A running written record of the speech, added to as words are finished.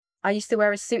I used to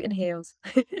wear a suit and heels.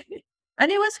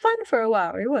 And it was fun for a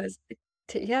while, it was.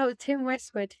 Yeah, with Tim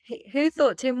Westwood. Who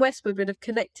thought Tim Westwood would have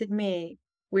connected me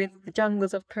with the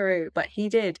jungles of Peru? But he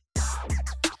did.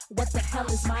 What the hell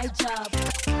is my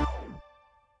job?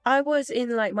 I was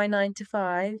in like my 9 to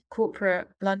 5 corporate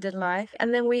London life,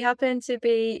 and then we happened to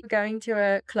be going to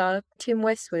a club, Tim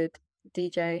Westwood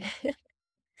DJ.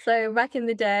 So back in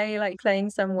the day, like playing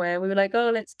somewhere, we were like,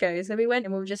 oh, let's go. So we went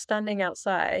and we were just standing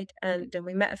outside and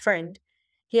we met a friend.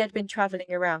 He had been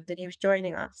traveling around and he was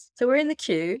joining us. So we're in the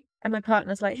queue and my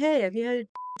partner's like, hey, have you heard of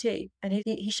T? And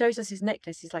he shows us his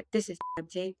necklace. He's like, this is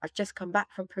T. I've just come back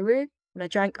from Peru and I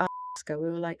drank ayahuasca. We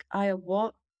were like,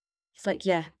 what? He's like,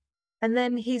 yeah. And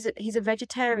then he's a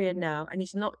vegetarian now and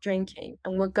he's not drinking.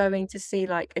 And we're going to see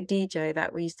like a DJ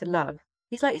that we used to love.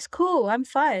 He's like, it's cool, I'm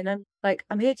fine.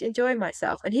 I'm here to enjoy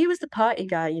myself. And he was the party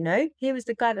guy, you know? He was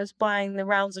the guy that was buying the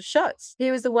rounds of shots. He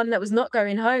was the one that was not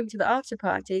going home to the after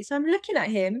party. So I'm looking at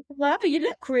him, I'm like, oh, you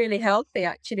look really healthy,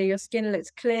 actually. Your skin looks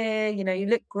clear, you know, you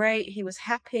look great. He was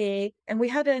happy. And we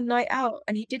had a night out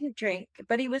and he didn't drink,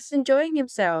 but he was enjoying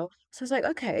himself. So I was like,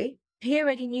 okay. He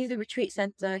already knew the retreat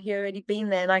center. He already been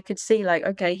there, and I could see like,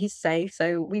 okay, he's safe.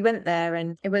 So we went there,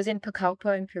 and it was in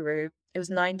Pucallpa in Peru. It was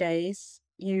 9 days.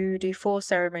 You do 4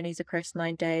 ceremonies across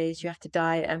 9 days. You have to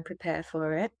diet and prepare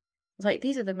for it. It's like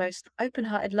these are the most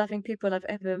open-hearted, loving people I've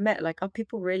ever met. Like, are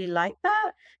people really like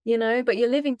that? You know, but you're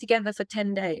living together for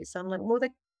 10 days. So I'm like, well,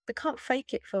 they can't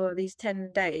fake it for these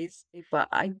 10 days. But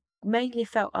I mainly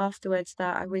felt afterwards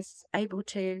that I was able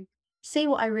to see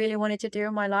what I really wanted to do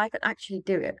in my life and actually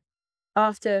do it.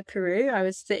 After Peru, I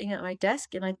was sitting at my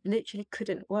desk and I literally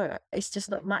couldn't work. It's just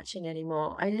not matching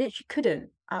anymore. I literally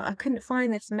couldn't. I couldn't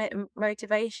find this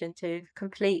motivation to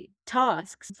complete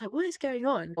tasks. It's like, what is going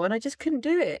on? And I just couldn't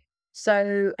do it.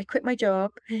 So I quit my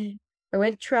job. I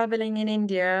went traveling in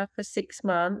India for 6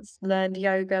 months, learned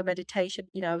yoga, meditation.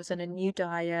 You know, I was on a new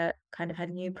diet, kind of had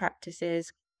new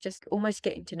practices, just almost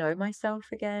getting to know myself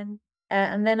again.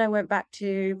 And then I went back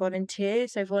to volunteer.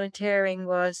 So volunteering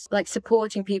was like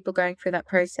supporting people going through that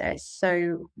process.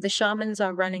 So the shamans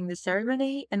are running the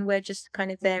ceremony and we're just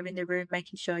kind of there in the room,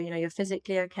 making sure, you know, you're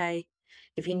physically okay.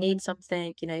 If you need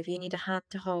something, you know, if you need a hand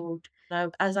to hold.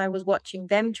 As I was watching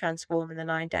them transform in the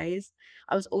 9 days,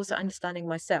 I was also understanding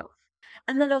myself.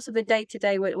 And then also the day to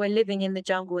day, we're living in the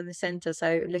jungle in the center.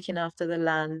 So looking after the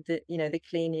land, the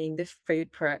cleaning, the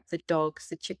food prep, the dogs,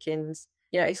 the chickens.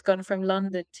 It's gone from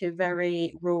London to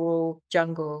very rural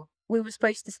jungle. We were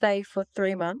supposed to stay for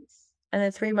 3 months. And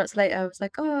then 3 months later, I was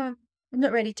like, oh, I'm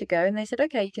not ready to go. And they said,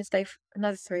 okay, you can stay for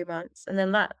another 3 months. And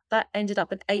then that ended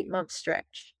up an 8 month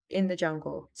stretch in the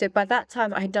jungle. So by that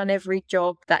time, I had done every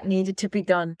job that needed to be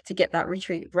done to get that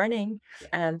retreat running.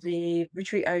 And the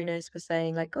retreat owners were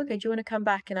saying like, okay, do you want to come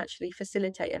back and actually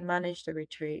facilitate and manage the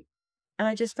retreat? And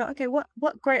I just thought, okay,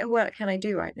 what greater work can I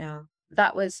do right now?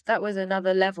 That was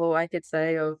another level, I could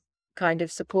say, of kind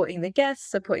of supporting the guests,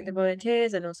 supporting the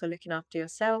volunteers, and also looking after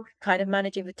yourself, kind of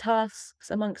managing the tasks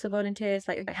amongst the volunteers,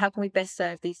 like how can we best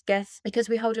serve these guests? Because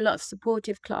we hold a lot of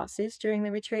supportive classes during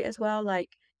the retreat as well,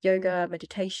 like yoga,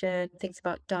 meditation, things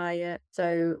about diet.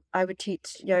 So I would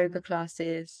teach yoga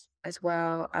classes as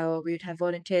well, or we would have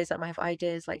volunteers that might have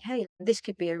ideas like, hey, this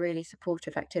could be a really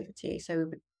supportive activity.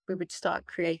 So we would start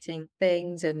creating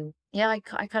things. And yeah,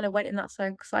 I kind of went in that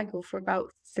cycle for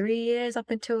about 3 years up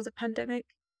until the pandemic.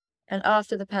 And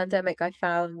after the pandemic, I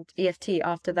found EFT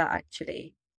after that,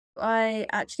 actually. I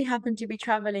actually happened to be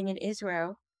traveling in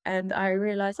Israel and I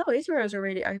realized, oh, Israel is a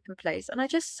really open place. And I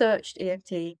just searched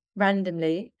EFT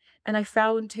randomly and I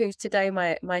found who's today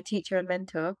my teacher and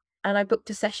mentor. And I booked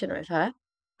a session with her.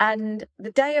 And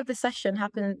the day of the session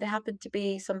there happened to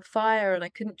be some fire and I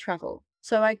couldn't travel.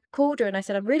 So I called her and I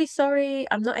said, I'm really sorry,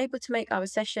 I'm not able to make our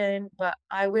session, but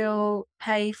I will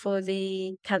pay for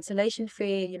the cancellation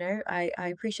fee. I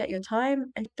appreciate your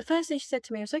time. And the first thing she said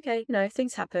to me was, okay,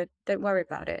 things happen. Don't worry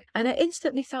about it. And I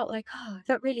instantly felt like, I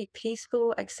felt really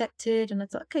peaceful, accepted. And I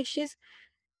thought, okay, she's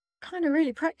kind of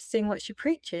really practicing what she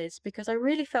preaches, because I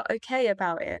really felt okay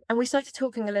about it. And we started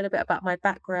talking a little bit about my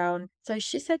background. So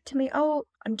she said to me, oh,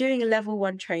 I'm doing a level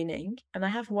 1 training and I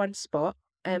have one spot.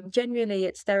 Generally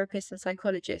it's therapists and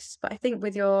psychologists, but I think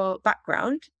with your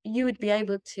background, you would be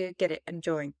able to get it and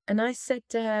join. And I said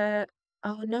to her,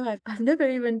 oh no, I've never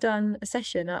even done a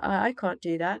session. I can't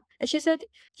do that. And she said,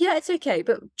 yeah, it's okay.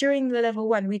 But during the level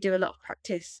 1, we do a lot of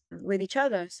practice with each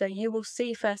other. So you will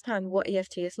see firsthand what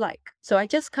EFT is like. So I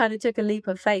just kind of took a leap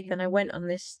of faith and I went on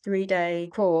this 3-day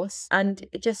course and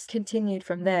it just continued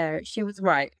from there. She was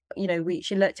right.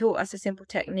 She taught us a simple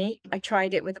technique. I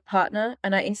tried it with a partner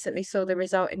and I instantly saw the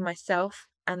result in myself.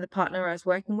 and the partner I was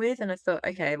working with, and I thought,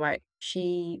 okay, right,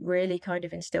 she really kind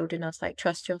of instilled in us like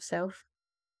trust yourself.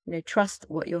 Trust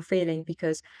what you're feeling,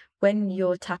 because when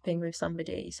you're tapping with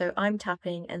somebody, so I'm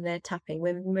tapping and they're tapping,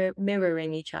 we're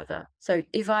mirroring each other. So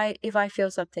if I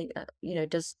feel something that,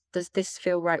 does this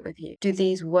feel right with you? Do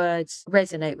these words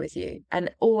resonate with you? And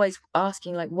always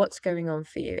asking like what's going on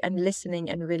for you, and listening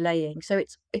and relaying. So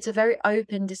it's a very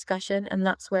open discussion, and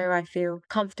that's where I feel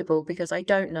comfortable, because I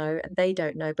don't know and they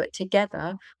don't know, but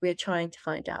together we're trying to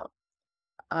find out.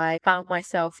 I found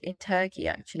myself in Turkey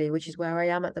actually, which is where I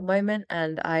am at the moment,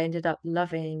 and I ended up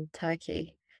loving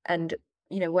Turkey. And,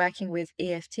 working with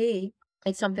EFT,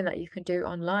 it's something that you can do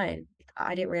online.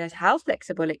 I didn't realize how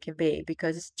flexible it can be,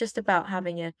 because it's just about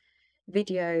having a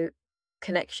video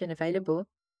connection available.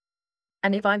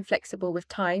 And if I'm flexible with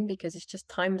time, because it's just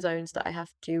time zones that I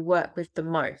have to work with the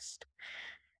most,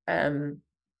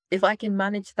 if I can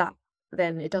manage that,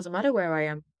 then it doesn't matter where I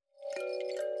am.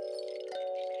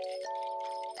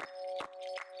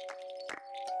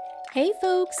 Hey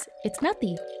folks, it's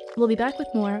Nati. We'll be back with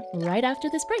more right after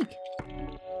this break.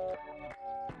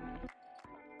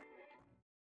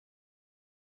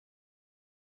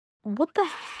 What the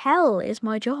hell is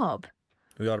my job?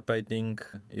 We are painting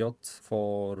yachts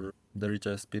for the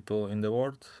richest people in the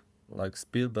world, like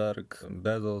Spielberg,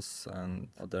 Bezos, and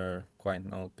other quite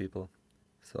known people.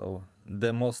 So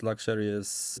the most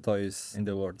luxurious toys in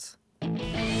the world.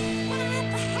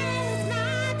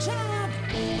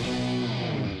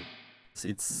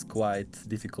 It's quite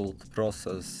difficult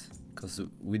process because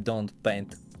we don't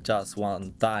paint just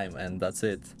one time and that's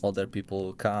it. Other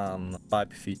people come,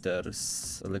 pipe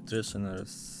fitters,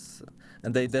 electricians,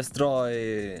 and they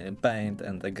destroy paint,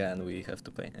 and again we have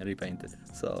to repaint it.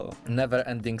 So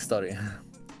never-ending story.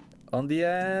 On the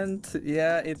end,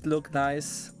 yeah, it looked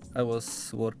nice. I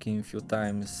was working a few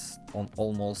times on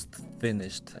almost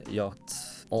finished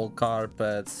yachts. All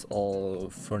carpets,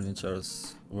 all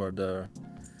furnitures were there.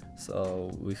 So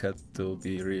we had to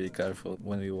be really careful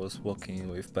when we was working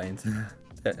with paint.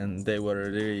 And they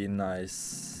were really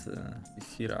nice.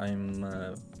 Here I'm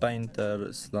a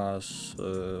painter slash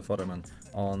foreman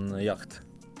on a yacht.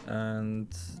 And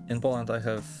in Poland I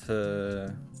have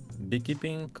a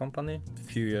beekeeping company. A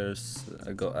few years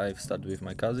ago I've started with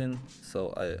my cousin,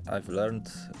 so I've learned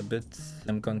a bit.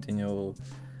 I'm continue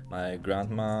my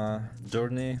grandma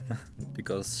journey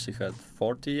because she had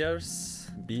 40 years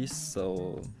bees,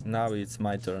 so now it's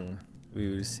my turn.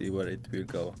 We will see where it will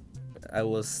go. I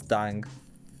was stung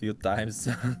few times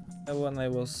when I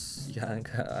was young.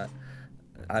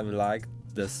 I liked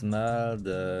the smell,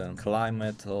 the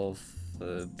climate of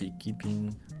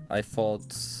beekeeping. I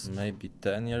thought maybe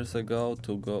 10 years ago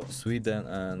to go Sweden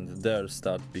and there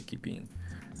start beekeeping.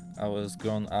 I was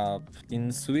grown up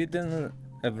in Sweden.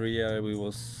 Every year we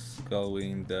was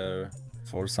going there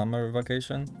for summer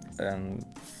vacation, and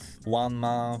 1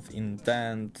 month in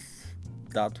tent,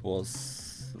 that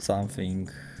was something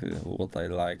what I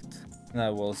liked. And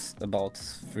I was about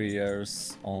 3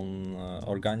 years on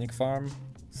organic farm,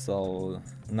 so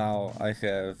now I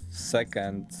have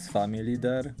second family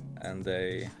there, and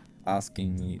they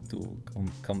asking me to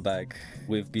come back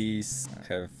with bees,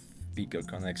 have bigger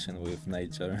connection with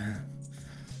nature.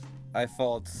 I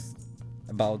thought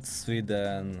about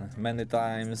Sweden many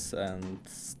times, and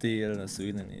still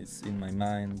Sweden is in my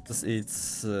mind.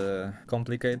 It's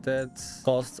complicated.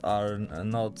 Costs are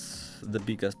not the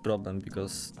biggest problem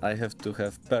because I have to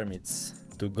have permits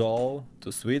to go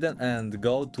to Sweden and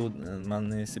go to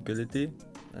municipality.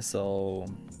 So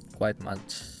quite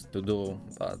much to do,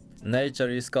 but nature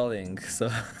is calling, so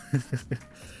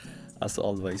as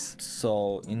always.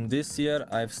 So in this year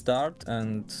I've started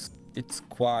and it's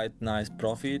quite nice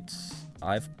profit.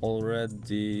 I've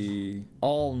already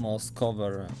almost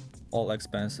covered all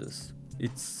expenses.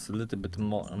 It's a little bit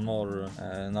more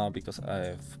now because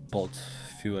I've bought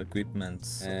few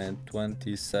equipments and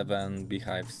 27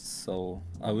 beehives, so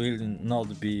I will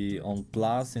not be on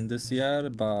plus in this year,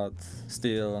 but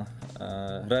still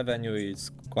revenue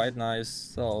is quite nice,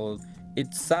 so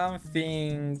it's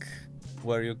something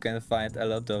where you can find a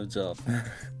lot of job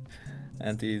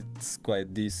and it's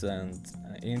quite decent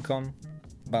income,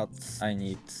 but I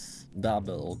need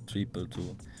double or triple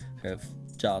to have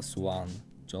just one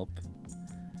job.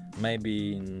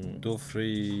 Maybe in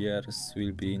 2-3 years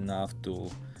will be enough to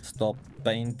stop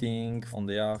painting on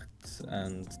the yacht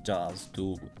and just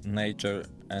do nature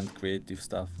and creative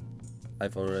stuff.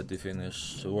 I've already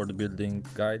finished world building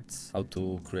guides, how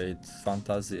to create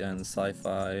fantasy and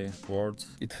sci-fi worlds.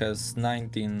 It has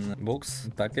 19 books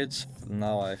package.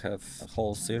 Now I have a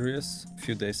whole series. A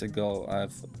few days ago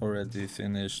I've already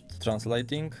finished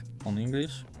translating on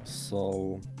English.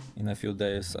 So In a few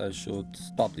days I should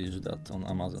publish that on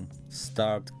Amazon.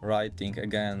 Start writing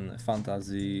again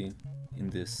fantasy in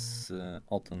this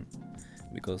autumn,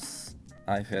 because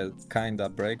I had kinda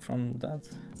break from that.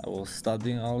 I was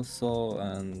studying also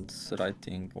and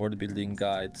writing world building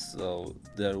guides, so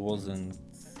there wasn't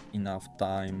enough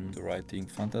time to writing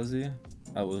fantasy.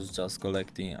 I was just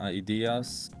collecting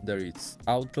ideas. There is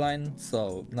outline,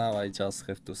 so now I just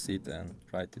have to sit and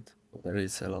write it. There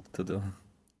is a lot to do.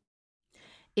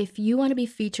 If you want to be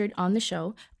featured on the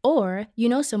show, or you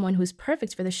know someone who's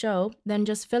perfect for the show, then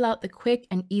just fill out the quick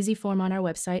and easy form on our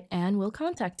website and we'll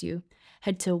contact you.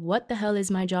 Head to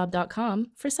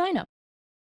whatthehellismyjob.com for sign up.